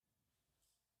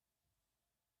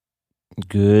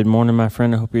Good morning, my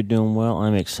friend. I hope you're doing well.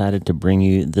 I'm excited to bring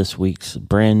you this week's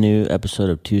brand new episode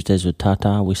of Tuesdays with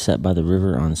Tata. We sat by the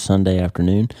river on Sunday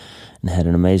afternoon and had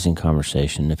an amazing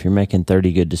conversation. If you're making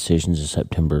 30 good decisions in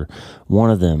September,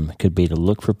 one of them could be to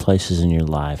look for places in your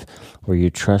life where you're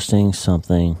trusting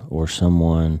something or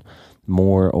someone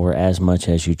more or as much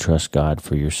as you trust God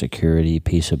for your security,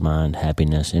 peace of mind,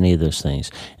 happiness, any of those things.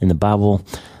 In the Bible,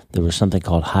 there was something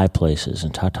called high places,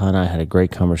 and Tata and I had a great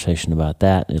conversation about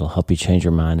that. It'll help you change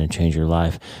your mind and change your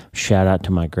life. Shout out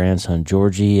to my grandson,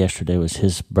 Georgie. Yesterday was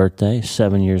his birthday,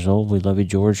 7 years old. We love you,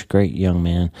 George. Great young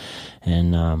man.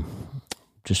 And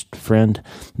just friend,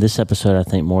 this episode, I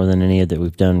think, more than any that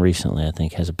we've done recently, I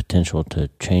think has a potential to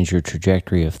change your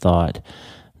trajectory of thought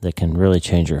that can really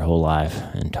change your whole life.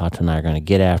 And Tata and I are going to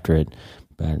get after it.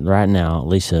 But right now,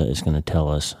 Lisa is going to tell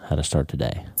us how to start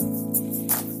today.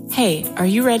 Hey, are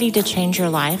you ready to change your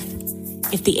life?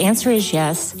 If the answer is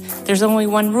yes, there's only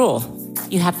one rule.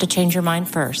 You have to change your mind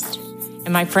first.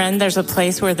 And my friend, there's a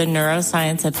place where the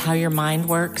neuroscience of how your mind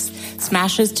works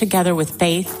smashes together with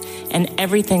faith and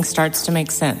everything starts to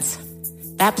make sense.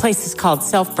 That place is called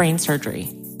self-brain surgery.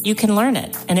 You can learn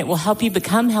it, and it will help you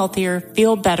become healthier,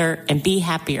 feel better, and be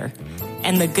happier.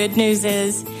 And the good news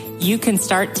is you can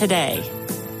start today.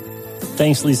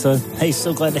 Thanks, Lisa. Hey,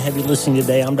 so glad to have you listening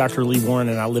today. I'm Dr. Lee Warren,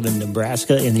 and I live in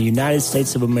Nebraska in the United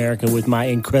States of America with my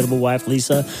incredible wife,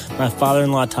 Lisa, my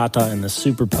father-in-law, Tata, and the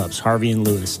super pups, Harvey and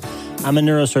Lewis. I'm a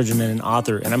neurosurgeon and an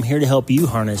author, and I'm here to help you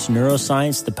harness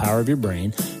neuroscience, the power of your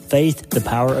brain, faith, the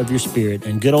power of your spirit,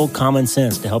 and good old common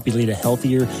sense to help you lead a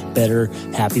healthier, better,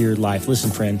 happier life.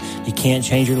 Listen, friend, you can't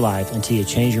change your life until you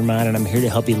change your mind, and I'm here to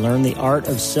help you learn the art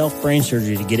of self-brain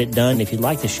surgery to get it done. If you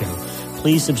like the show,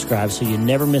 please subscribe so you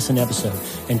never miss an episode,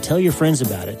 and tell your friends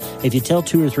about it. If you tell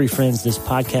 2 or 3 friends this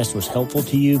podcast was helpful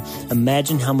to you,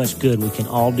 imagine how much good we can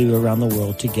all do around the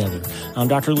world together. I'm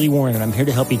Dr. Lee Warren, and I'm here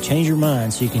to help you change your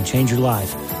mind so you can change your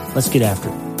life. Let's get after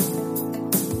it.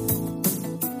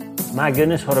 My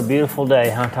goodness, what a beautiful day,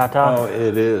 huh, Tata? Oh,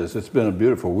 it is. It's been a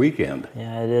beautiful weekend.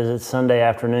 Yeah, it is. It's Sunday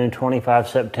afternoon, 25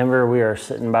 September. We are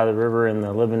sitting by the river in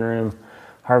the living room.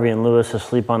 Harvey and Lewis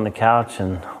asleep on the couch,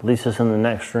 and Lisa's in the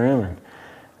next room, and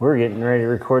we're getting ready to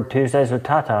record Tuesdays with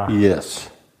Tata. Yes.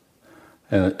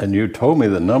 And you told me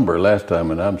the number last time,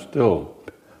 and I'm still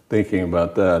thinking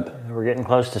about that. We're getting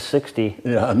close to 60.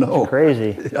 Yeah, I know. It's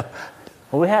crazy. Yeah.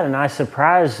 Well, we had a nice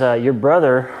surprise. Your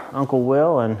brother, Uncle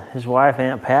Will, and his wife,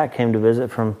 Aunt Pat, came to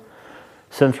visit from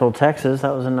Central Texas.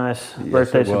 That was a nice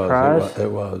birthday surprise.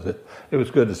 It was. It was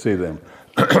good to see them.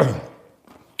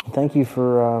 Thank you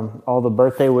for all the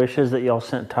birthday wishes that y'all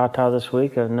sent Tata this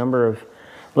week. A number of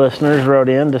listeners wrote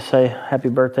in to say happy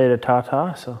birthday to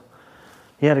Tata. So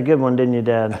you had a good one, didn't you,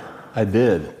 Dad? I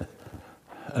did.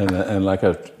 And like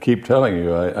I keep telling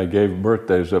you, I gave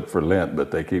birthdays up for Lent,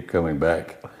 but they keep coming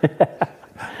back.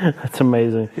 That's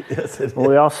amazing. Yes, it is. Well,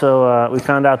 we also we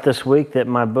found out this week that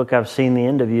my book, I've Seen the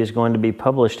End of You, is going to be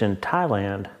published in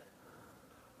Thailand.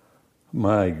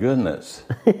 My goodness.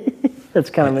 That's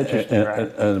kind of interesting,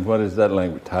 right? And what is that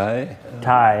language? Thai?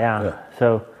 Thai, yeah.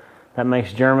 So that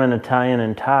makes German, Italian,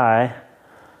 and Thai,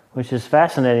 which is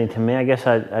fascinating to me. I guess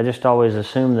I just always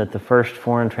assumed that the first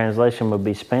foreign translation would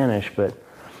be Spanish, but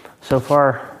so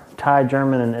far, Thai,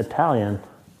 German, and Italian.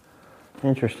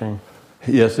 Interesting.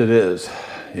 Yes, it is.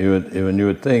 You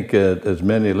would think as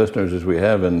many listeners as we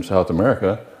have in South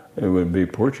America, it would be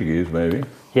Portuguese, maybe.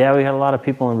 Yeah, we had a lot of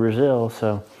people in Brazil,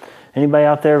 so anybody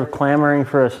out there clamoring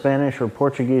for a Spanish or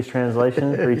Portuguese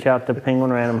translation, reach out to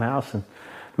Penguin Random House and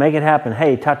make it happen.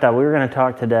 Hey, Tata, we were going to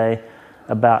talk today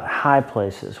about high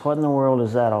places. What in the world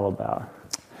is that all about?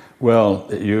 Well,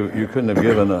 you couldn't have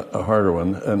given a harder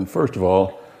one. And first of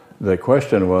all, the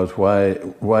question was why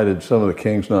did some of the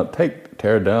kings not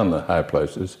tear down the high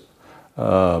places?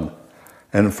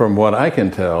 And from what I can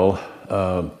tell,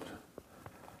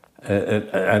 and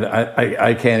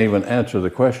I can't even answer the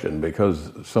question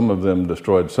because some of them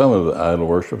destroyed some of the idol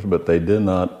worships, but they did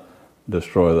not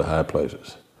destroy the high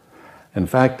places. And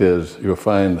fact is, you'll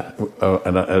find,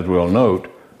 and as we'll note,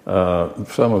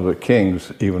 some of the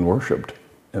kings even worshipped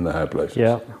in the high places.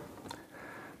 Yeah.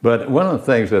 But one of the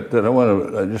things that I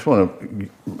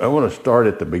want to start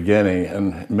at the beginning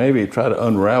and maybe try to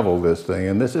unravel this thing.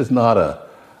 And this is not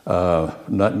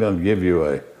not going to give you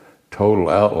a total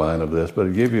outline of this,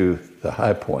 but give you the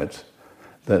high points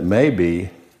that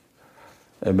maybe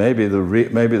the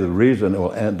reason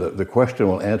will end, the question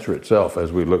will answer itself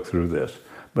as we look through this.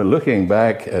 But looking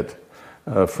back at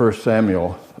 1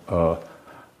 Samuel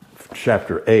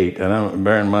chapter 8, and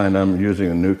bear in mind I'm using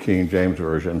the New King James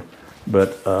Version,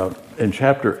 but in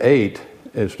chapter 8,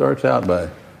 it starts out by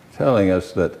telling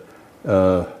us that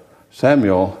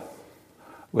Samuel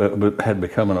had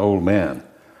become an old man,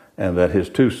 and that his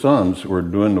two sons were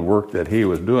doing the work that he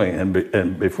was doing.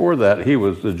 And before that, he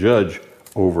was the judge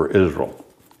over Israel.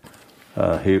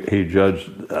 He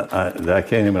judged. I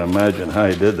can't even imagine how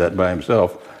he did that by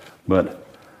himself, but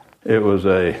it was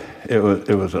a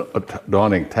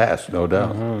daunting task, no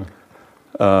doubt.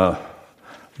 Mm-hmm.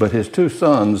 But his two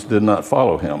sons did not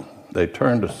follow him. They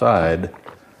turned aside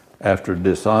after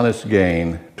dishonest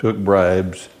gain, took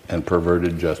bribes, and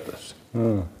perverted justice.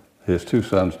 Mm. His two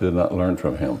sons did not learn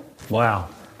from him. Wow.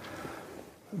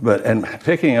 And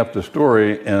picking up the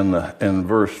story in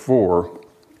verse 4,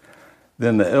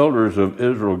 then the elders of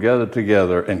Israel gathered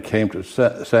together and came to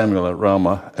Samuel at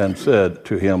Ramah and said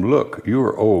to him, "Look, you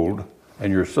are old,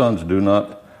 and your sons do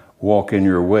not walk in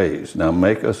your ways. Now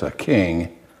make us a king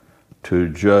to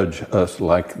judge us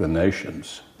like the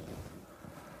nations."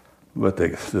 But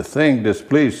the thing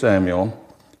displeased Samuel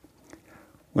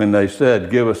when they said,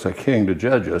 "Give us a king to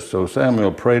judge us." So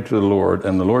Samuel prayed to the Lord,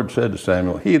 and the Lord said to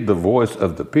Samuel, "Heed the voice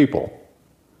of the people."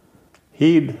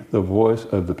 Heed the voice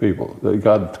of the people,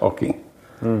 God talking.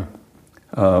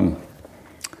 And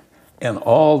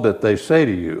all that they say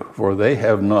to you, for they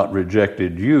have not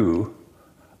rejected you,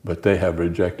 but they have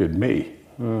rejected me.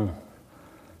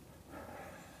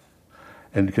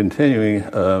 And continuing,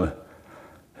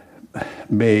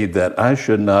 me, that I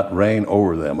should not reign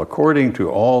over them, according to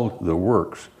all the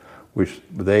works which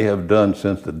they have done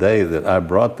since the day that I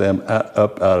brought them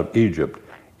up out of Egypt,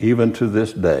 even to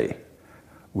this day.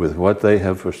 With what they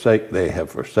have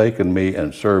forsaken me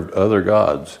and served other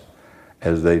gods,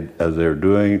 as they're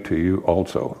doing to you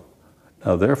also.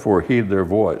 Now therefore heed their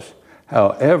voice.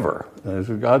 However, this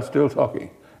is God still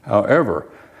talking. However,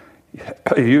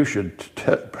 you should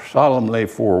solemnly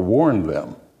forewarn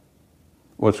them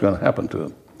what's going to happen to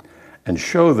them, and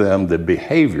show them the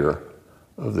behavior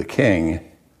of the king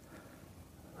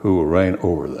who will reign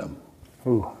over them.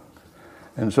 Ooh.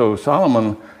 And so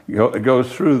Solomon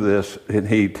goes through this, and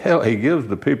he gives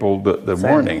the people the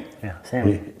warning. Yeah,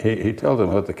 he tells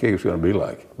them what the king's going to be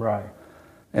like. Right.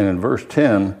 And in verse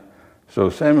 10, so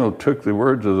Samuel took the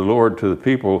words of the Lord to the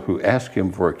people who asked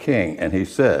him for a king, and he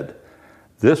said,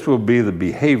 "This will be the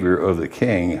behavior of the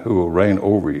king who will reign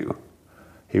over you.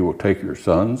 He will take your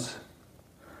sons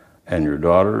and your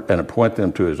daughter and appoint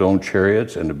them to his own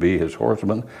chariots and to be his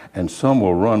horsemen, and some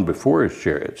will run before his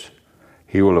chariots.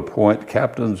 He will appoint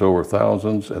captains over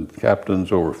thousands and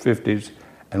captains over 50s,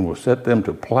 and will set them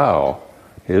to plow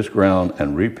his ground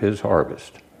and reap his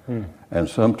harvest, and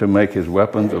some to make his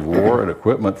weapons of war and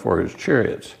equipment for his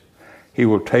chariots. He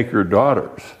will take your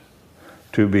daughters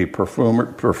to be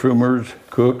perfumers,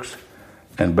 cooks,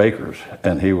 and bakers,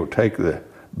 and he will take the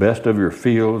best of your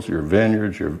fields, your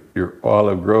vineyards, your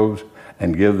olive groves,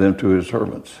 and give them to his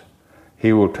servants.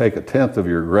 He will take a tenth of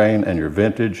your grain and your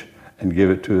vintage and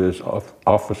give it to his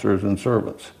officers and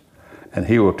servants. And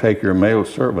he will take your male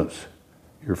servants,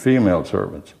 your female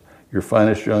servants, your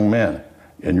finest young men,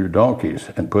 and your donkeys,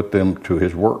 and put them to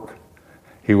his work.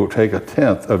 He will take a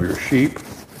tenth of your sheep,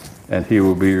 and you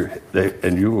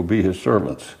will be his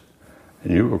servants.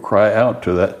 And you will cry out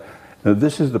to that. Now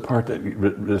this is the part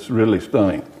that's really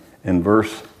stunning. In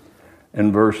verse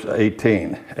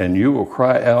 18, and you will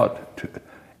cry out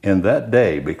in that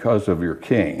day because of your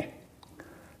king,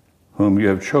 whom you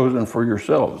have chosen for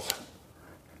yourselves,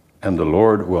 and the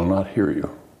Lord will not hear you.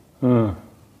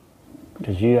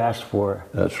 Because you asked for it.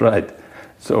 That's right.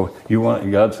 So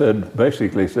God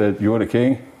basically said, you want a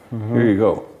king? Mm-hmm. Here you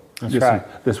go. That's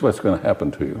right. This is what's going to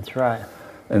happen to you. That's right.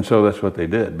 And so that's what they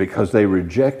did, because they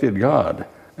rejected God.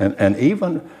 And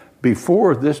even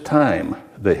before this time,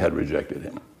 they had rejected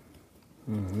him.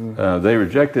 Mm-hmm. They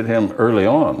rejected him early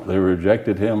on. They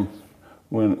rejected him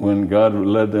when God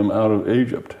led them out of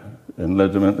Egypt and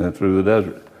led them through the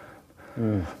desert.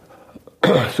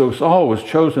 So Saul was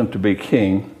chosen to be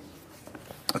king,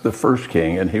 the first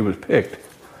king, and he was picked.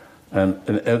 And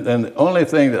the only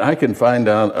thing that I can find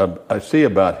out, I see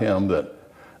about him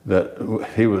that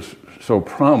he was so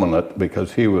prominent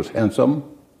because he was handsome,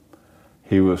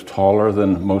 he was taller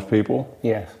than most people.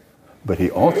 Yes. But he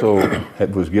also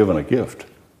was given a gift.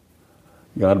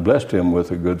 God blessed him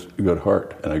with a good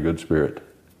heart and a good spirit.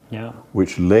 Yeah.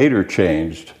 Which later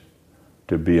changed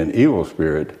to be an evil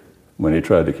spirit when he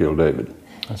tried to kill David.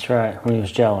 That's right, when he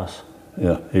was jealous.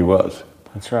 Yeah, he was.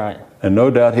 That's right. And no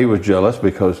doubt he was jealous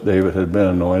because David had been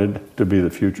anointed to be the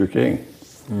future king.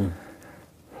 And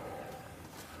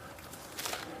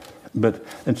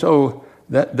so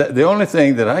the only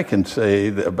thing that I can say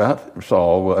about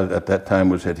Saul at that time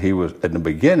was that he was, in the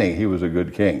beginning, he was a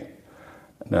good king.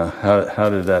 Now, how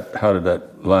did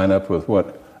that line up with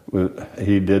what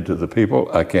he did to the people?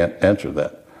 I can't answer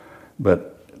that.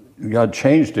 But God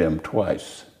changed him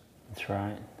twice. That's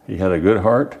right. He had a good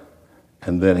heart,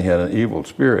 and then he had an evil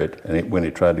spirit when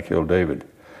he tried to kill David.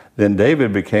 Then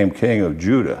David became king of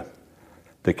Judah.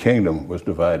 The kingdom was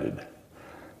divided.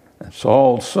 And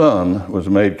Saul's son was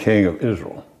made king of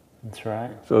Israel. That's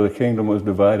right. So the kingdom was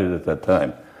divided at that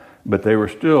time. But they were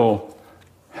still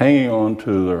hanging on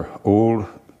to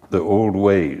the old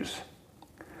ways.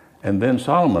 And then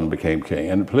Solomon became king.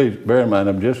 And please bear in mind,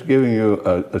 I'm just giving you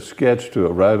a sketch to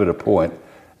arrive at a point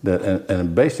that,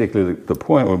 and basically the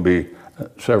point would be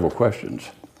several questions.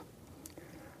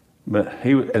 But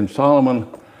Solomon,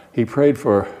 he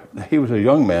was a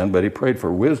young man, but he prayed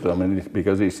for wisdom,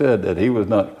 because he said that he was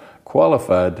not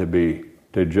qualified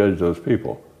to judge those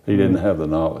people. He didn't have the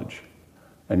knowledge.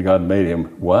 And God made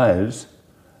him wise,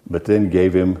 but then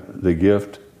gave him the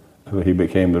gift. He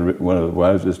became one of the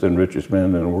wisest and richest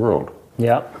men in the world.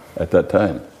 Yep. At that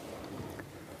time.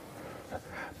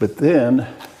 But then,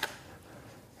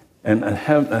 and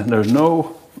there's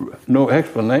no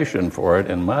explanation for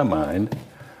it in my mind.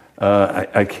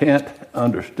 I can't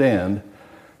understand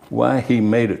why he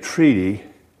made a treaty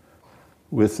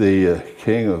with the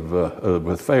king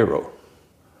with Pharaoh,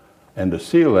 and to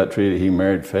seal that treaty, he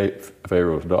married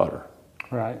Pharaoh's daughter.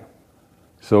 Right.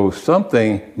 So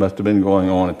something must have been going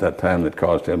on at that time that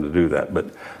caused him to do that.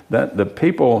 But the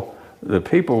people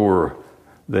were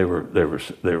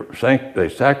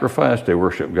sacrificed. They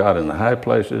worshiped God in the high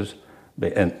places,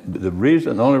 and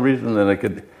the only reason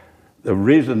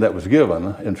that was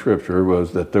given in Scripture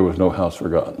was that there was no house for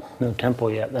God. No temple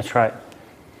yet. That's right.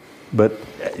 But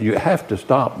you have to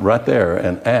stop right there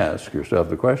and ask yourself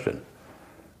the question: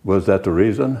 was that the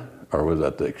reason, or was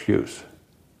that the excuse?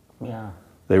 Yeah.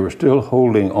 They were still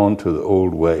holding on to the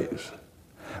old ways.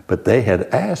 But they had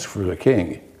asked for the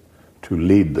king to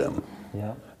lead them.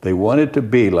 Yeah. They wanted to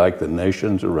be like the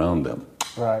nations around them.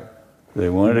 Right. They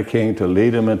wanted a king to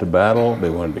lead them into battle. They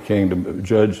wanted a king to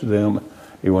judge them.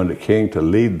 They wanted a king to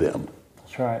lead them.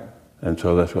 That's right. And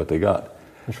so that's what they got.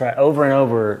 That's right. Over and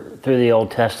over through the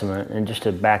Old Testament, and just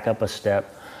to back up a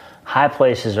step, high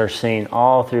places are seen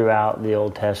all throughout the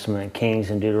Old Testament, Kings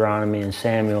and Deuteronomy and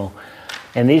Samuel.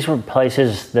 And these were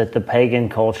places that the pagan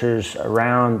cultures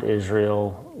around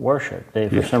Israel worshiped.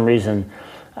 For some reason,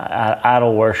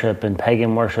 idol worship and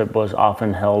pagan worship was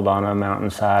often held on a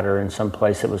mountainside or in some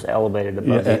place that was elevated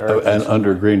above the earth. And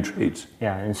under green trees.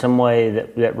 Yeah, in some way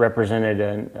that represented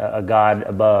a god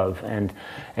above.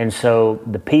 And so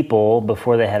the people,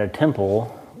 before they had a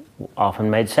temple, often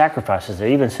made sacrifices.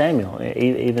 Even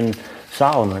even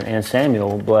Solomon and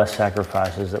Samuel blessed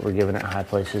sacrifices that were given at high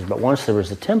places. But once there was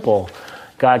a temple,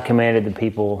 God commanded the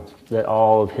people that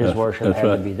all of his worship had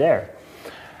to be there.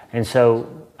 And so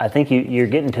I think you're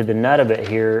getting to the nut of it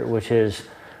here, which is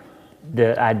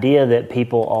the idea that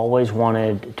people always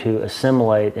wanted to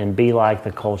assimilate and be like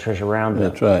the cultures around them.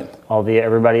 That's right.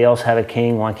 Everybody else had a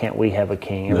king, why can't we have a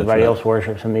king? Everybody else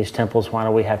worships in these temples, why do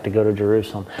we have to go to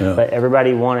Jerusalem? Yeah. But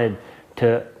everybody wanted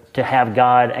to have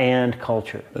God and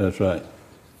culture. That's right.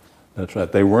 That's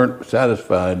right. They weren't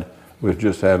satisfied with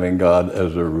just having God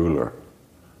as their ruler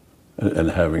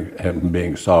and having him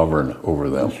being sovereign over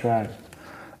them. That's right.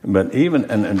 But even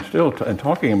and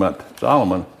talking about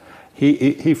Solomon,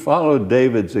 he followed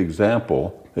David's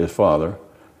example, his father.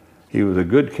 He was a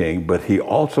good king, but he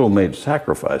also made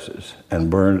sacrifices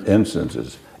and burned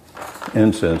incense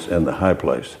in the high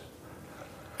place.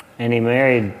 And he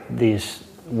married these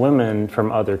women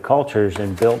from other cultures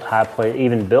and built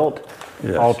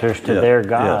altars to their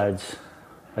gods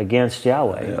against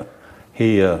Yahweh.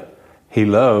 Yeah. He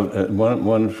loved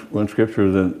one scripture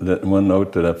that one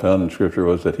note that I found in Scripture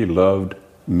was that he loved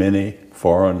many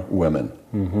foreign women.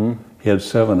 Mm-hmm. He had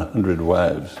 700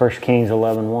 wives. 1 Kings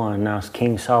 11:1. Now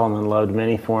King Solomon loved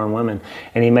many foreign women,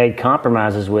 and he made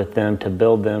compromises with them to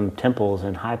build them temples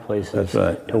and high places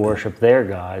to worship their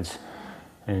gods.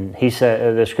 And he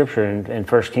said, the scripture in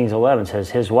 1 Kings 11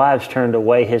 says, his wives turned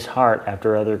away his heart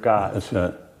after other gods. That's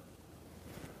right.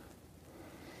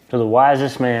 So the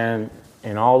wisest man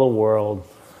in all the world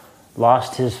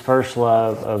lost his first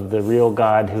love of the real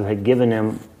God who had given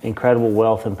him incredible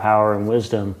wealth and power and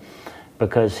wisdom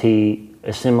because he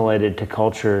assimilated to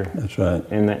culture. That's right.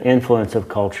 And the influence of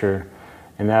culture.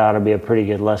 And that ought to be a pretty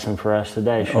good lesson for us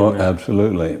today, shouldn't it?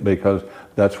 Absolutely, because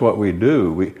that's what we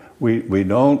do. We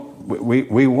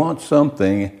want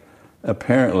something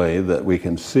apparently that we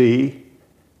can see,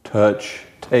 touch,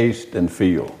 taste, and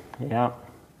feel. Yeah.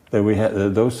 That we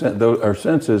have our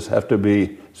senses have to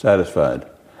be satisfied,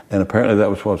 and apparently that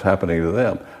was what's happening to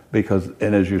them.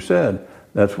 And as you said,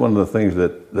 that's one of the things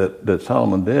that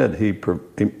Solomon did.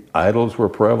 Idols were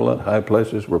prevalent, high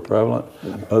places were prevalent,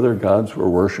 other gods were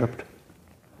worshipped,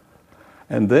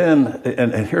 And then,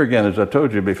 and here again, as I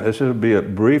told you before, this would be a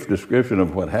brief description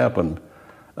of what happened.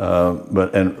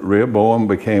 And Rehoboam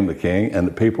became the king, and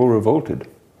the people revolted.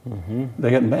 Mm-hmm.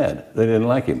 They got mad. They didn't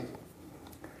like him.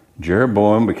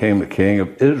 Jeroboam became the king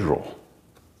of Israel.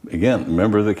 Again,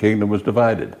 remember, the kingdom was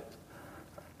divided.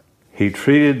 He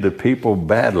treated the people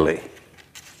badly,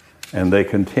 and they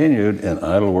continued in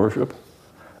idol worship.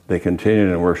 They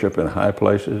continued in worship in high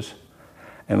places.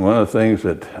 And one of the things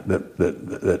that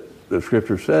the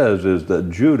scripture says is that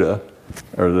Judah,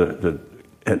 or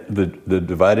the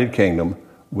divided kingdom,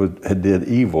 did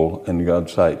evil in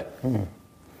God's sight.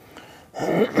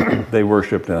 They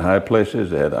worshipped in high places.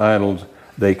 They had idols.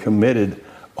 They committed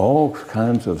all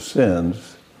kinds of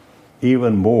sins,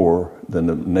 even more than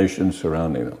the nations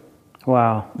surrounding them.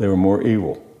 Wow. They were more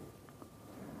evil.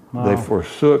 Wow. They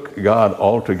forsook God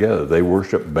altogether. They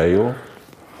worshiped Baal.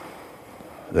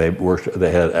 They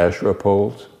had Asherah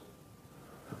poles,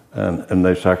 and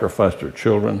they sacrificed their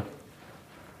children.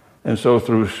 And so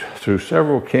through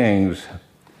several kings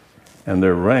and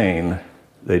their reign,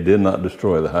 they did not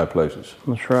destroy the high places.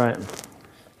 That's right.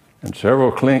 And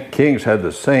several kings had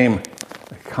the same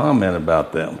comment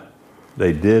about them.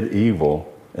 They did evil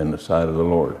in the sight of the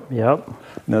Lord. Yep.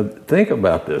 Now think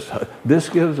about this. This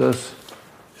gives us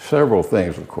several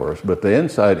things, of course, but the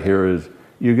insight here is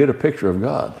you get a picture of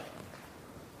God.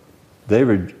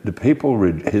 God's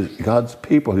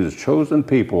people, his chosen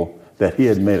people that he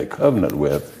had made a covenant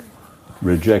with,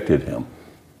 rejected him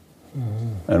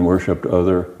and worshipped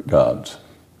other gods.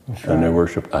 Right. And they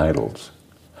worshipped idols.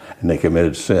 And they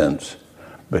committed sins.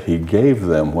 But he gave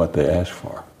them what they asked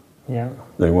for. Yeah.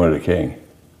 They wanted a king.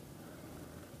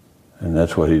 And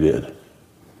that's what he did.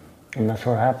 And that's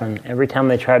what happened. Every time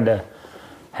they tried to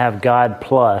have God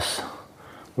plus,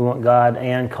 we want God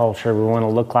and culture. We want to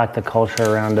look like the culture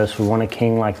around us. We want a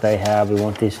king like they have. We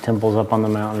want these temples up on the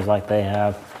mountains like they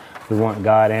have. We want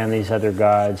God and these other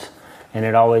gods. And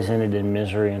it always ended in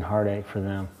misery and heartache for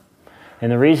them.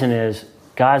 And the reason is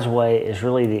God's way is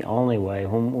really the only way.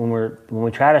 When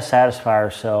we try to satisfy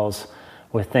ourselves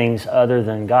with things other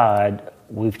than God,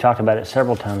 we've talked about it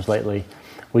several times lately,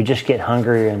 we just get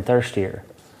hungrier and thirstier.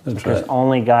 That's because right.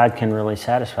 Only God can really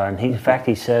satisfy. And in fact,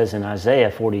 he says in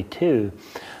Isaiah 42,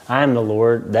 I am the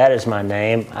Lord, that is my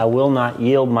name. I will not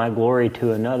yield my glory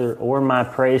to another or my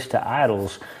praise to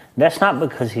idols. That's not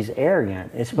because he's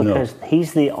arrogant. It's because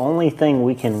he's the only thing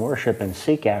we can worship and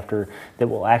seek after that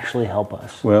will actually help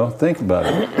us. Well, think about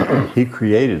it. He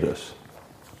created us.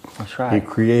 That's right. He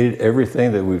created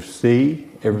everything that we see,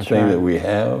 everything that we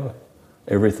have,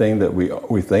 everything that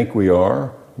we think we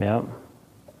are. Yep.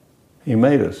 He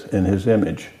made us in his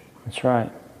image. That's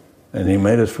right. And he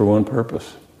made us for one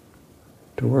purpose,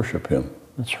 to worship him.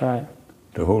 That's right.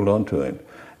 To hold on to him.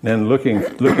 And then looking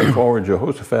forward,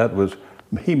 Jehoshaphat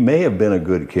he may have been a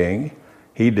good king.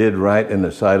 He did right in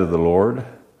the sight of the Lord,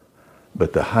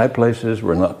 but the high places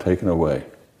were not taken away.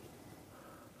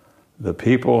 The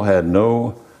people had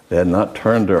not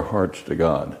turned their hearts to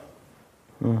God.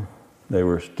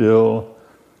 They still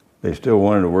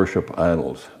wanted to worship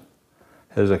idols.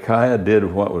 Hezekiah did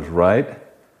what was right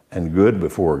and good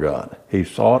before God. He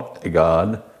sought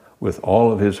God with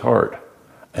all of his heart,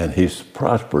 and he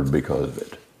prospered because of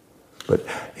it. But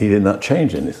he did not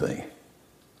change anything.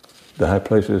 The high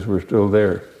places were still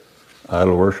there.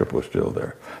 Idol worship was still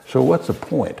there. So what's the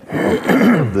point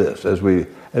of this? As we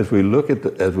look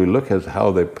at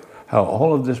how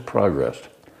all of this progressed,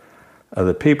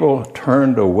 the people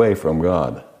turned away from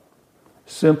God.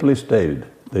 Simply stated,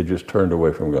 they just turned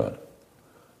away from God.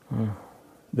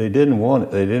 They didn't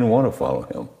want to follow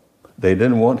him. They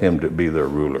didn't want him to be their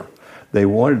ruler. They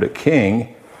wanted a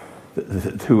king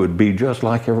who would be just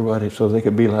like everybody, so they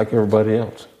could be like everybody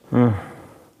else.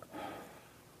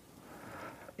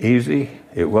 Easy?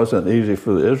 It wasn't easy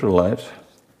for the Israelites.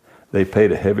 They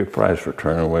paid a heavy price for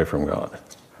turning away from God.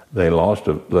 They lost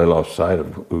sight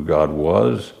of who God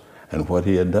was and what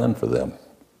he had done for them.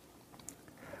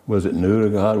 Was it new to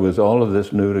God? Was all of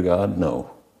this new to God?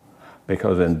 No.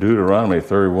 Because in Deuteronomy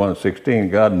 31:16,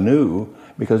 God knew,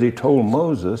 because he told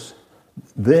Moses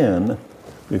then,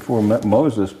 before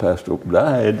Moses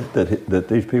died, that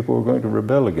these people were going to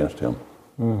rebel against him.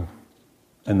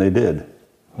 And they did.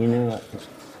 He knew it.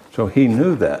 So he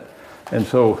knew that. And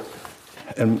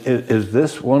is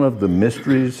this one of the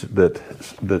mysteries that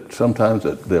sometimes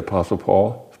the Apostle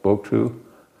Paul spoke to?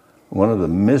 One of the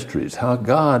mysteries, how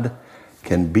God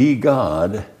can be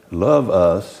God, love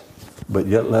us, but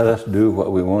yet let us do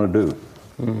what we want to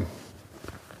do.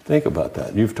 Think about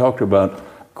that. You've talked about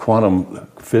quantum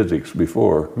physics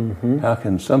before. How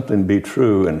can something be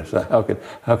true, and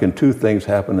how can two things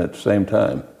happen at the same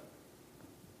time?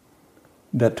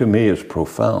 That to me is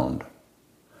profound.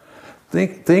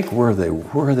 Think where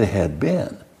they had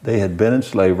been. They had been in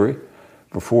slavery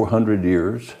for 400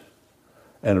 years,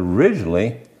 and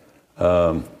originally,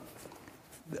 we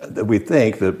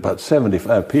think that about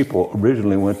 75 people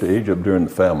originally went to Egypt during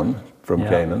the famine from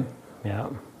Canaan. Yeah.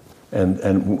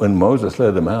 And when Moses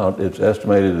led them out, it's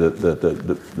estimated that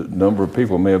the number of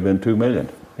people may have been 2 million.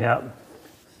 Yeah.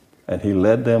 And he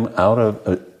led them out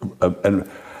and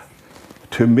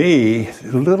to me,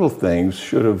 little things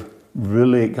should have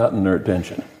really gotten their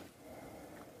attention.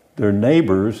 Their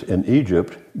neighbors in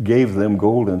Egypt gave them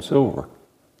gold and silver.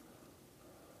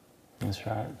 That's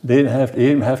right. They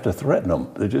didn't have to threaten them.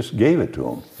 They just gave it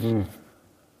to them.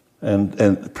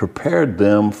 And prepared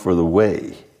them for the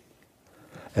way.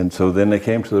 And so then they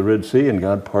came to the Red Sea, and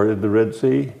God parted the Red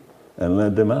Sea and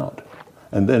led them out.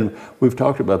 And then we've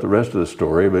talked about the rest of the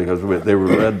story because they were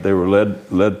led.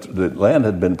 The land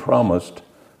had been promised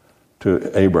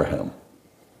to Abraham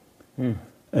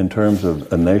in terms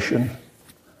of a nation,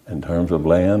 in terms of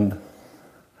land.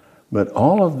 But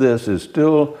all of it is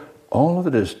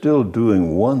still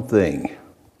doing one thing,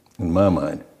 in my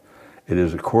mind. It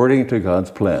is according to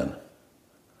God's plan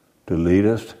to lead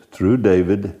us through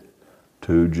David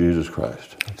to Jesus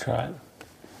Christ. That's right.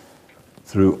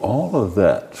 Through all of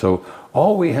that. So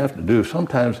all we have to do,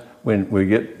 sometimes when we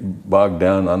get bogged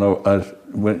down, I know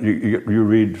when you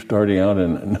read starting out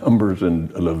in Numbers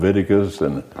and Leviticus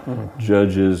and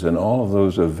Judges and all of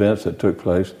those events that took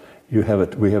place, we have a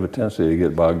tendency to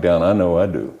get bogged down. I know I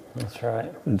do. That's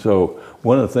right. And so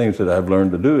one of the things that I've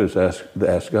learned to do is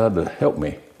ask God to help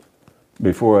me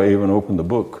before I even open the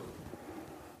book.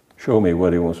 Show me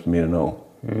what he wants me to know.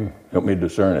 Help me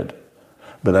discern it.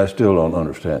 But I still don't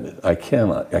understand it. I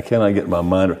cannot get my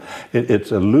mind.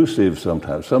 It's elusive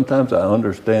sometimes. Sometimes I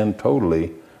understand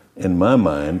totally, in my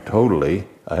mind, totally.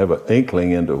 I have an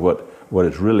inkling into what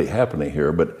is really happening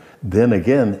here, but then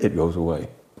again, it goes away.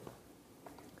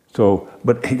 So,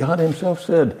 but God himself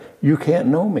said, you can't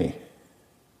know me.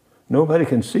 Nobody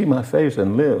can see my face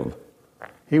and live.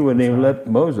 He wouldn't even let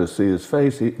Moses see his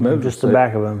face. Just the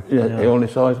back of him. Yeah, he only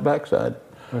saw his backside.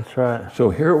 That's right. So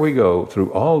here we go,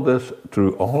 through all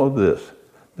of this,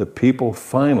 the people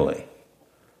finally,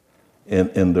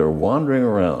 in their wandering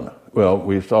around, well,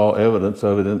 we saw evidence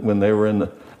of it when they were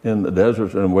in the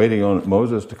deserts and waiting on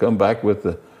Moses to come back with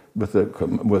the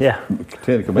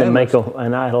Ten Commandments. They make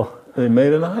an idol. They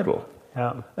made an idol.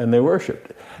 Yeah. And they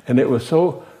worshipped. And it was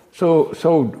so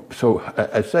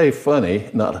I say funny,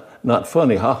 not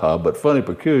funny, haha, but funny,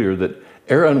 peculiar, that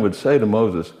Aaron would say to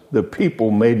Moses, the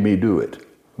people made me do it.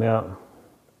 Yeah.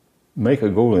 Make a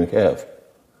golden calf.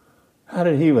 How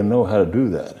did he even know how to do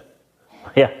that?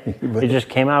 Yeah. It just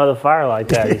came out of the fire like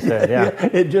that, he said. Yeah.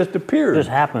 It just appeared. It just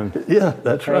happened. Yeah,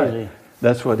 that's Crazy. right.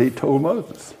 That's what he told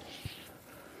Moses.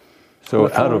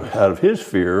 So out of his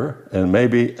fear,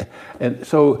 and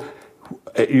so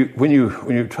when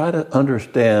you try to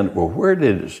understand, well, where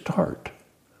did it start?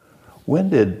 When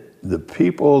did the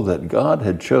people that God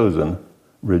had chosen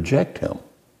reject him?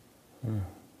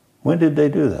 When did they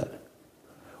do that?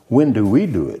 When do we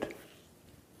do it?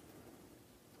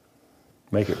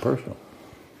 Make it personal.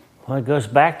 Well, it goes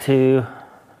back to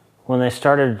when they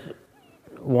started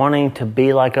wanting to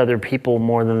be like other people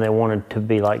more than they wanted to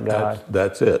be like God.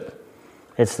 That's it.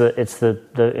 It's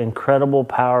the incredible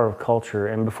power of culture.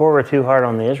 And before we're too hard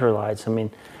on the Israelites, I mean,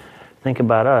 think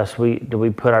about us. Do we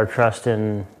put our trust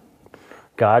in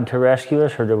God to rescue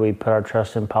us, or do we put our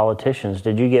trust in politicians?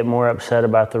 Did you get more upset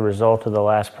about the result of the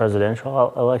last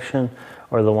presidential election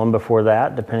or the one before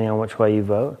that, depending on which way you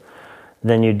vote,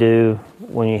 than you do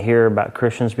when you hear about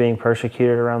Christians being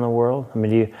persecuted around the world? I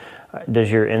mean, does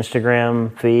your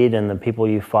Instagram feed and the people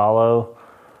you follow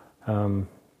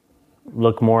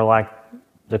look more like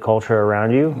the culture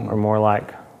around you, or more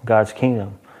like God's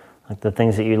kingdom? Like the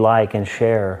things that you like and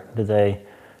share, do they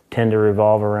tend to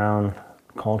revolve around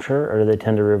culture, or do they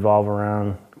tend to revolve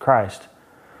around Christ?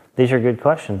 These are good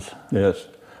questions. Yes.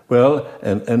 Well,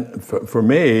 and for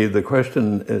me, the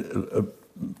question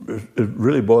it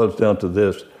really boils down to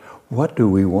this: what do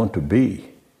we want to be?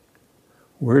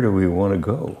 Where do we want to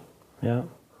go? Yeah.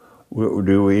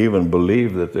 Do we even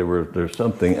believe that there's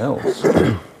something else?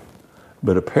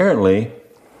 But apparently,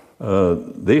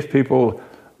 these people,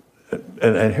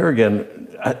 and here again,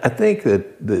 I think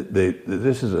that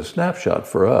this is a snapshot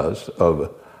for us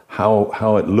of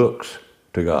how it looks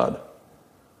to God.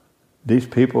 These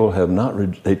people have not.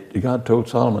 God told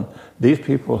Solomon,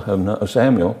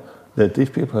 Samuel, that these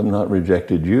people have not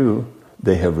rejected you;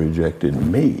 they have rejected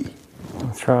me.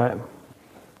 That's right.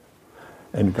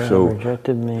 And they so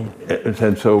rejected me.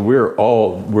 And so we're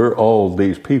all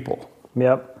these people.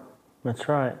 Yep. That's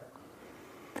right.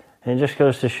 And it just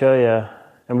goes to show you,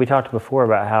 and we talked before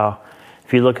about how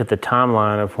if you look at the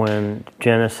timeline of when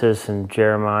Genesis and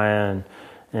Jeremiah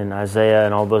and Isaiah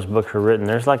and all those books were written,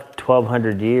 there's like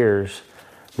 1,200 years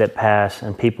that pass,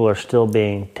 and people are still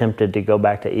being tempted to go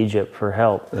back to Egypt for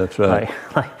help. That's right.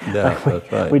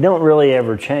 That's right. We don't really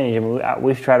ever change. I mean,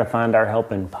 we've tried to find our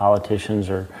help in politicians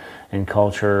or in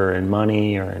culture or in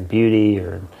money or in beauty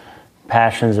or in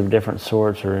passions of different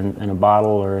sorts or in a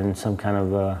bottle or in some kind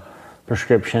of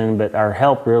prescription, but our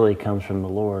help really comes from the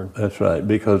Lord. That's right,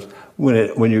 because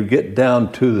when you get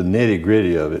down to the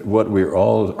nitty-gritty of it, what we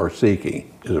all are seeking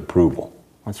is approval.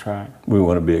 That's right. We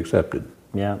want to be accepted.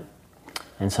 Yeah.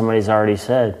 And somebody's already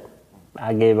said,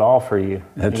 I gave all for you.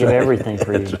 I gave everything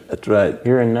for you. That's right.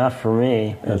 You're enough for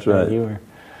me. That's right.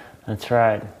 That's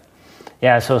right.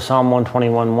 Yeah, so Psalm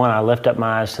 121:1, I lift up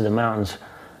my eyes to the mountains.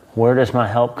 Where does my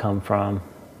help come from?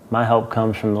 My help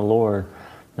comes from the Lord,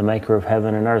 the maker of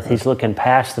heaven and earth. He's looking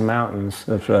past the mountains.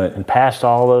 That's right. And past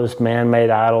all those man-made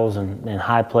idols and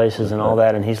high places That's and all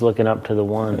that, and he's looking up to the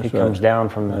one who comes down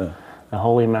from the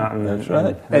holy mountain. That's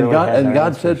right. And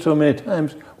God said so many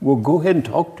times, well, go ahead and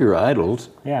talk to your idols.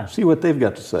 Yeah. See what they've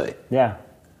got to say. Yeah.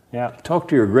 Yeah. Talk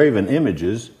to your graven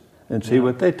images and see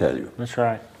what they tell you. That's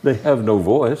right. They have no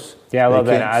voice. Yeah, I love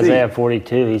that. Isaiah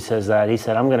 42, he says that. He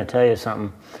said, I'm going to tell you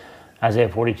something. Isaiah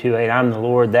 42:8, I'm the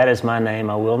Lord, that is my name.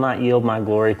 I will not yield my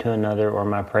glory to another or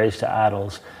my praise to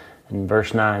idols. In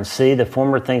verse 9, see, the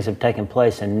former things have taken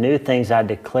place, and new things I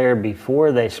declare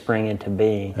before they spring into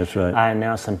being. That's right. I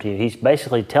announce them to you. He's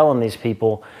basically telling these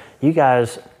people, you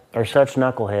guys are such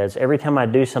knuckleheads. Every time I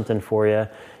do something for you,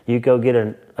 you go get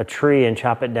a tree and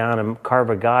chop it down and carve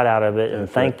a God out of it and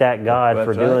thank that God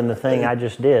for doing the thing I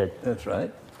just did. That's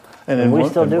right. And we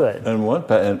still do it.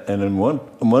 And in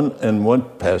one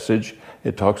passage,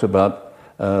 it talks about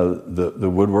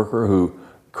the woodworker who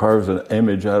carves an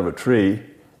image out of a tree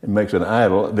and makes an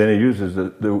idol. Then he uses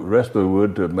the rest of the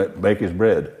wood to make his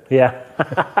bread. Yeah,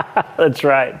 that's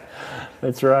right.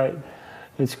 That's right.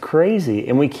 It's crazy,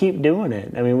 and we keep doing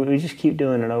it. I mean, we just keep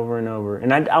doing it over and over.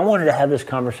 And I wanted to have this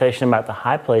conversation about the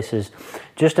high places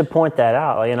just to point that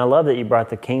out. And I love that you brought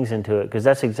the Kings into it, because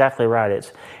that's exactly right.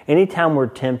 It's anytime we're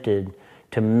tempted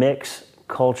to mix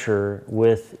culture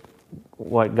with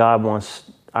what God wants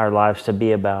our lives to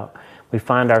be about, we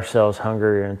find ourselves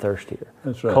hungrier and thirstier.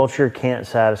 That's right. Culture can't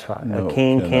satisfy. No, a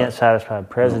king cannot. can't satisfy. A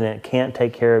president can't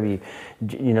take care of you.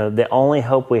 You know, the only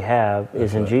hope we have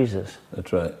is in Jesus.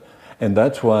 That's right. And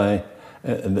that's why,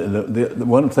 and the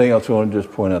one thing else I want to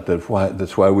just point out,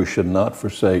 that's why we should not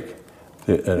forsake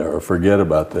or forget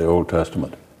about the Old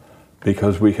Testament,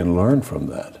 because we can learn from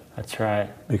that. That's right.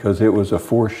 Because it was a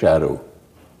foreshadow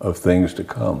of things to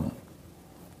come.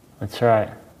 That's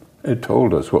right. It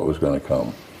told us what was going to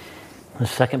come.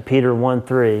 2 Peter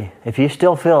 1:3. If you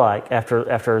still feel like,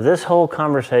 after this whole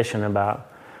conversation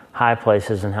about high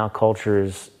places and how culture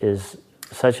is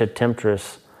such a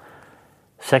temptress,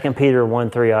 2 Peter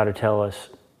 1:3 ought to tell us,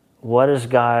 what has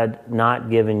God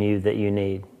not given you that you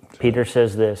need? Peter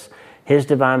says this, His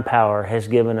divine power has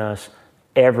given us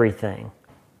everything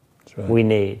we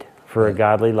need for a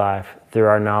godly life through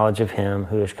our knowledge of Him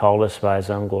who has called us by His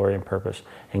own glory and purpose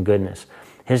and goodness.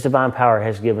 His divine power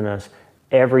has given us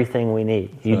everything we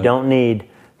need. You don't need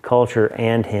culture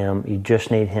and Him, you just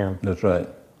need Him. That's right.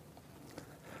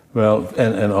 Well,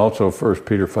 and also 1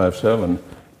 Peter 5:7,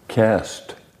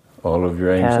 cast all of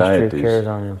your anxieties cares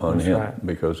on Him, right.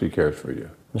 Because He cares for you.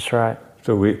 That's right.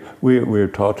 So we're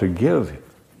taught to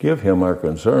give Him our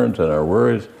concerns and our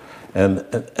worries, and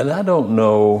I don't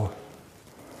know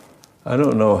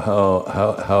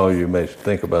how you may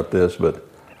think about this, but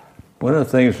one of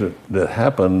the things that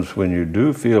happens when you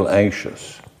do feel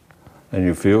anxious and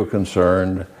you feel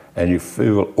concerned and you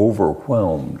feel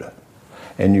overwhelmed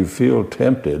and you feel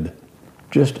tempted,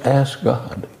 just ask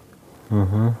God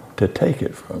to take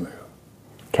it from you.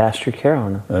 Cast your care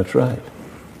on Him. That's right.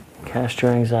 Cast your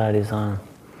anxieties on Him.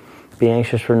 Be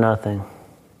anxious for nothing.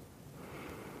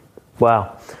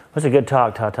 Wow. That's a good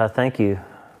talk, Tata. Thank you.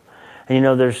 And you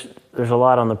know, there's a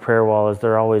lot on the prayer wall, as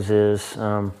there always is.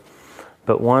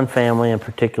 But one family in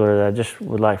particular that I just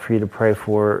would like for you to pray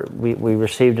for. We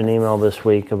received an email this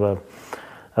week of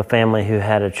a family who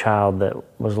had a child that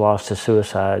was lost to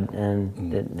suicide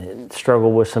and it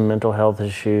struggled with some mental health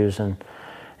issues. And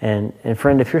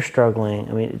friend, if you're struggling,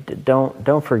 I mean,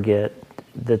 don't forget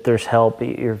that there's help.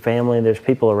 Your family, there's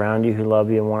people around you who love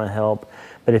you and want to help.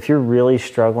 But if you're really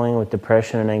struggling with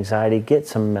depression and anxiety, get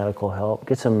some medical help,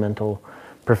 get some mental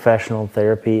professional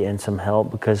therapy and some help,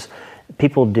 because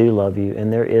people do love you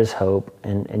and there is hope,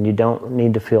 and you don't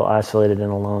need to feel isolated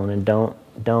and alone, and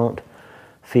don't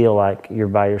feel like you're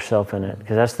by yourself in it.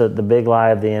 Because that's the big lie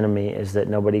of the enemy, is that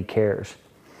nobody cares.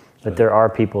 But there are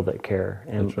people that care,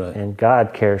 and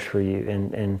God cares for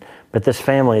you. But this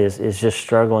family is just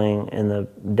struggling in the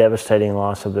devastating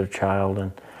loss of their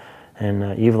child,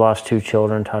 and you've lost 2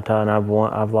 children, Tata, and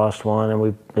I've lost one, and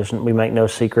we make no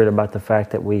secret about the fact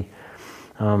that we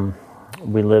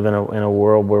live in a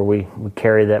world where we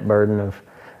carry that burden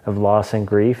of loss and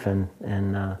grief, and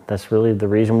that's really the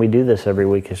reason we do this every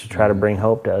week, is to try to bring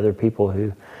hope to other people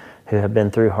who have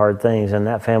been through hard things, and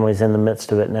that family's in the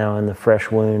midst of it now, in the fresh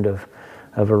wound of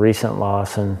a recent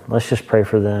loss, and let's just pray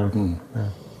for them.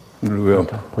 We will.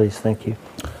 Please, thank you.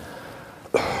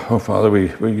 Oh, Father, we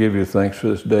give you thanks for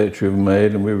this day that you've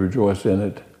made, and we rejoice in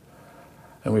it.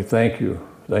 And we thank you.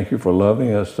 Thank you for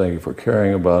loving us. Thank you for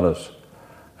caring about us.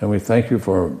 And we thank you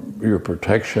for your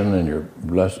protection and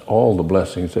all the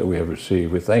blessings that we have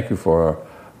received. We thank you for our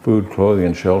food, clothing,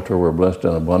 and shelter. We're blessed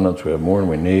in abundance. We have more than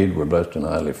we need. We're blessed and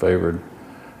highly favored.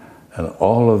 And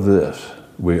all of this,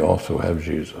 we also have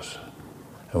Jesus.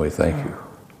 And we thank you.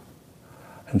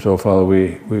 And so, Father,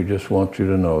 we just want you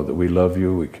to know that we love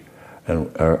you,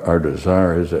 and our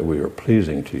desire is that we are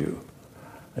pleasing to you.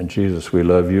 And Jesus, we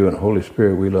love you, and Holy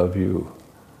Spirit, we love you.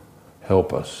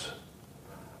 Help us.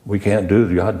 We can't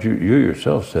do, God, you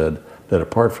yourself said that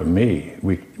apart from me,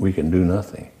 we can do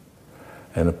nothing.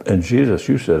 And Jesus,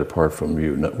 you said apart from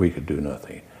you, we could do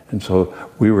nothing. And so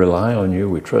we rely on you,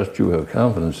 we trust you, we have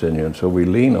confidence in you, and so we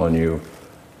lean on you,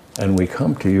 and we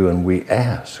come to you and we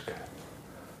ask.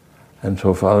 And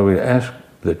so, Father, we ask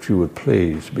that you would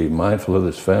please be mindful of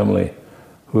this family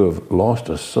who have lost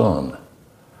a son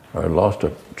or lost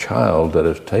a child that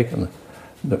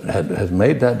has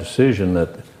made that decision that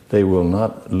they will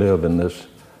not live in this,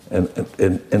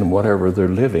 in whatever they're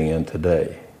living in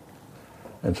today.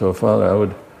 And so,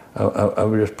 Father, I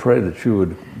would just pray that you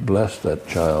would bless that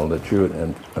child, that you would,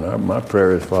 and my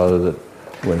prayer is, Father, that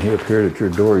when he appeared at your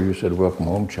door, you said, "Welcome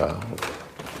home, child."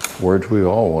 Words we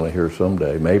all want to hear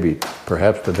someday, maybe,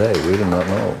 perhaps today. We do not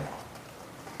know.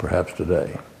 Perhaps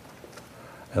today.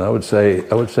 And I would say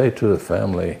to the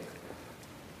family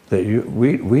that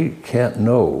we can't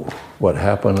know what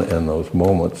happened in those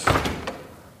moments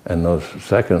and those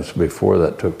seconds before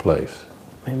that took place.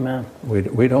 Amen.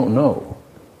 We don't know.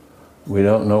 We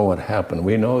don't know what happened.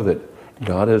 We know that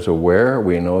God is aware.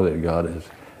 We know that God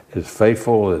is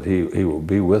faithful, that He will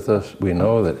be with us. We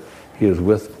know that He is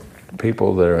with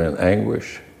people that are in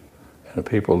anguish and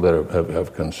people that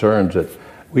have concerns that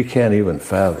we can't even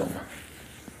fathom.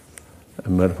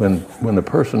 But when the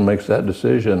person makes that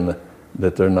decision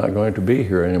that they're not going to be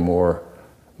here anymore,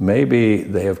 maybe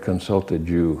they have consulted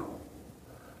you.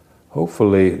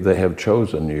 Hopefully they have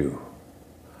chosen you,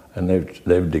 and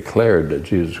they've declared that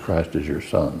Jesus Christ is your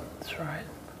Son. That's right.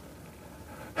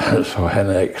 And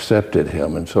they accepted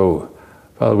Him. And so,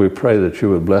 Father, we pray that you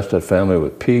would bless that family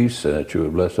with peace, and that you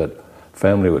would bless that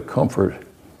family with comfort,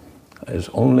 as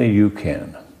only you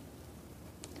can.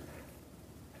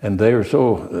 And there's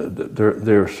so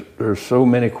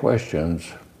many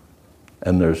questions,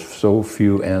 and there's so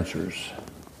few answers.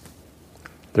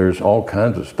 There's all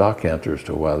kinds of stock answers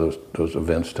to why those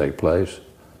events take place,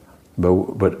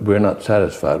 but we're not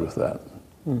satisfied with that.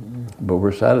 Mm-hmm. But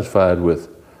we're satisfied with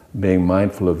being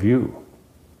mindful of you,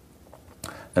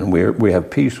 and we have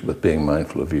peace with being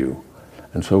mindful of you,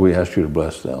 and so we ask you to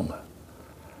bless them.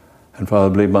 And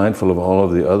Father, be mindful of all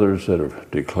of the others that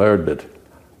have declared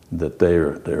that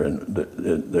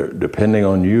they're depending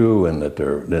on you, and that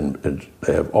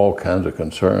they have all kinds of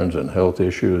concerns and health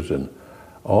issues and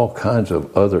all kinds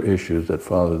of other issues that,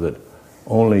 Father, that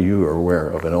only you are aware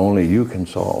of and only you can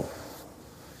solve.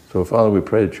 So, Father, we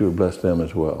pray that you would bless them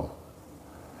as well.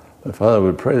 And Father,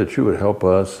 we pray that you would help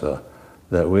us,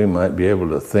 that we might be able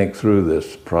to think through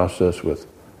this process with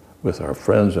our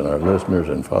friends and our listeners.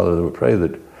 And Father, we pray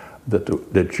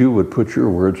that you would put your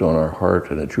words on our heart,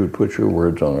 and that you would put your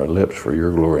words on our lips for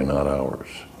your glory, not ours.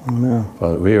 Amen.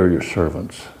 Father, we are your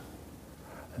servants.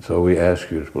 And so we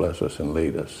ask you to bless us and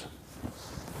lead us.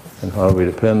 And Father, we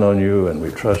depend on you, and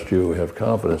we trust you, we have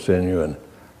confidence in you, and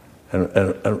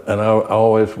I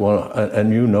always want to,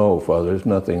 and you know, Father, there's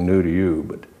nothing new to you,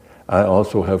 but I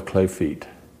also have clay feet.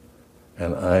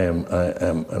 And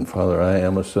and Father, I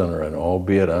am a sinner, and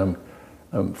albeit I'm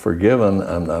forgiven,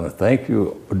 I thank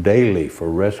you daily for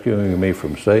rescuing me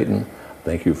from Satan.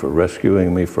 Thank you for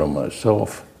rescuing me from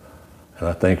myself. And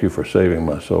I thank you for saving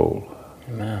my soul.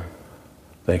 Amen.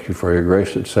 Thank you for your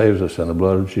grace that saves us, and the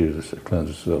blood of Jesus that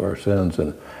cleanses us of our sins.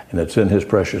 And it's in his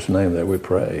precious name that we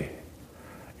pray.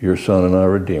 Your Son and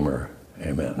our Redeemer.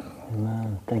 Amen.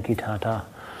 Amen. Thank you, Tata.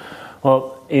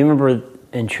 Well, you remember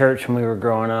in church when we were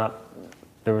growing up,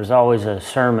 there was always a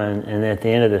sermon, and at the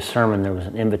end of the sermon there was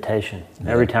an invitation.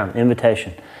 Every time,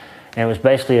 invitation. And it was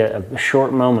basically a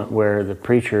short moment where the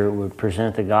preacher would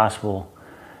present the gospel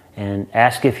and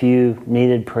ask if you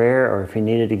needed prayer, or if you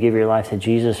needed to give your life to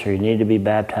Jesus, or you needed to be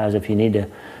baptized, if you need to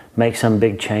make some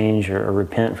big change or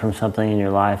repent from something in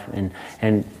your life. And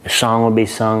a song would be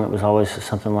sung. It was always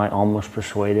something like Almost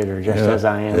Persuaded, or Just As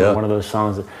I Am, or one of those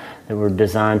songs that were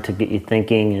designed to get you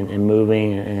thinking and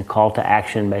moving, and a call to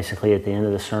action basically at the end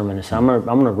of the sermon. And so I'm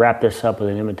gonna wrap this up with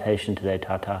an invitation today,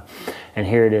 Tata. And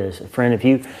here it is. Friend,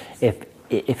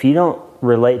 if you don't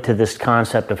relate to this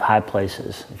concept of high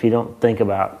places, if you don't think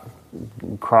about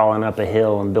crawling up a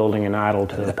hill and building an idol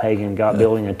to a pagan god,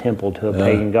 building a temple to a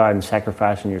pagan god and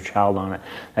sacrificing your child on it,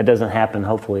 that doesn't happen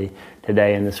hopefully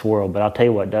today in this world. But I'll tell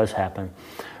you what does happen.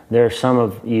 There are some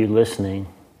of you listening,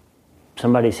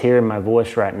 somebody's hearing my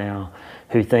voice right now,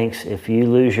 who thinks if you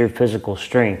lose your physical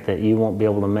strength that you won't be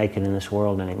able to make it in this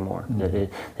world anymore. Mm-hmm.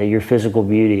 That your physical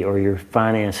beauty, or your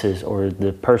finances, or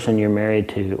the person you're married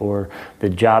to, or the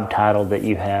job title that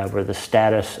you have, or the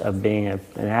status of being an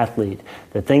athlete,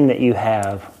 the thing that you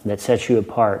have that sets you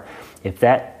apart,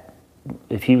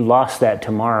 if you lost that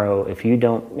tomorrow, if you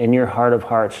don't in your heart of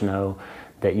hearts know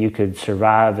that you could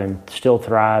survive and still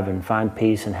thrive and find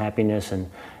peace and happiness and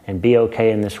be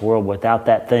okay in this world without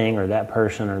that thing or that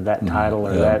person or that title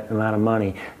or that amount of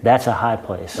money, that's a high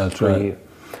place for you.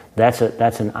 That's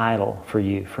an idol for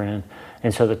you, friend.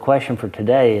 And so the question for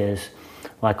today is,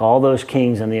 like all those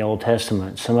kings in the Old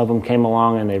Testament, some of them came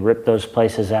along and they ripped those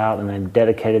places out and they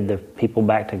dedicated the people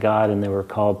back to God, and they were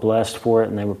called blessed for it,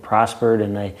 and they were prospered,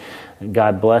 and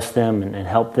God blessed them and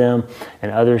helped them.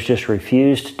 And others just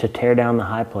refused to tear down the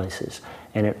high places.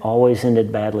 And it always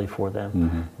ended badly for them.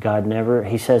 Mm-hmm. God never,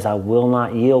 he says, I will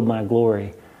not yield my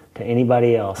glory to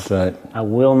anybody else. That's right. I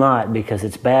will not, because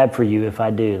it's bad for you if I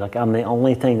do. Like, I'm the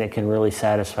only thing that can really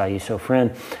satisfy you. So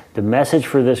friend, the message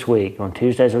for this week on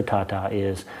Tuesdays with Tata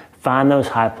is find those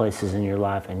high places in your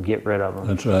life and get rid of them.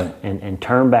 That's right. And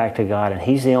turn back to God. And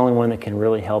he's the only one that can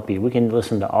really help you. We can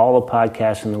listen to all the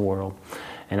podcasts in the world,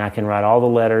 and I can write all the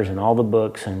letters and all the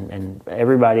books, and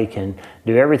everybody can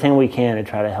do everything we can to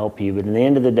try to help you. But in the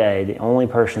end of the day, the only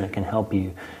person that can help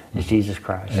you is Jesus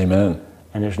Christ. Amen.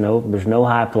 And there's no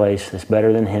high place that's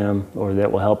better than him, or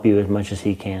that will help you as much as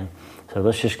he can. So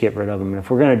let's just get rid of him. And if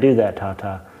we're going to do that,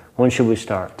 Tata, when should we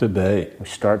start? Today. We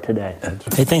start today.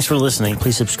 Hey, thanks for listening.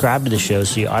 Please subscribe to the show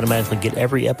so you automatically get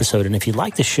every episode. And if you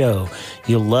like the show,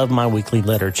 you'll love my weekly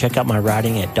letter. Check out my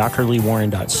writing at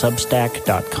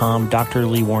drleewarren.substack.com,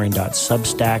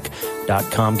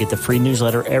 drleewarren.substack.com. Get the free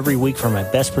newsletter every week for my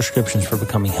best prescriptions for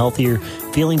becoming healthier,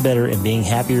 feeling better, and being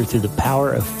happier through the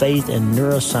power of faith and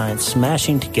neuroscience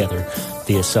smashing together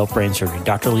via self-brain surgery.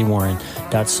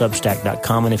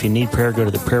 drleewarren.substack.com. And if you need prayer, go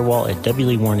to the prayer wall at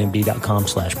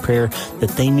wleewarrenmd.com/prayer. The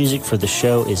theme music for the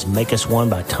show is Make Us One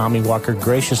by Tommy Walker,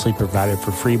 graciously provided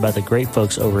for free by the great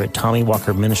folks over at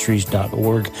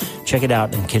TommyWalkerMinistries.org. Check it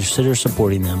out and consider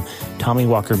supporting them.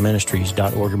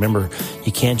 TommyWalkerMinistries.org. Remember,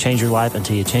 you can't change your life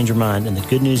until you change your mind. And the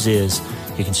good news is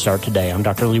you can start today. I'm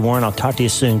Dr. Lee Warren. I'll talk to you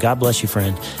soon. God bless you,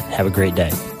 friend. Have a great day.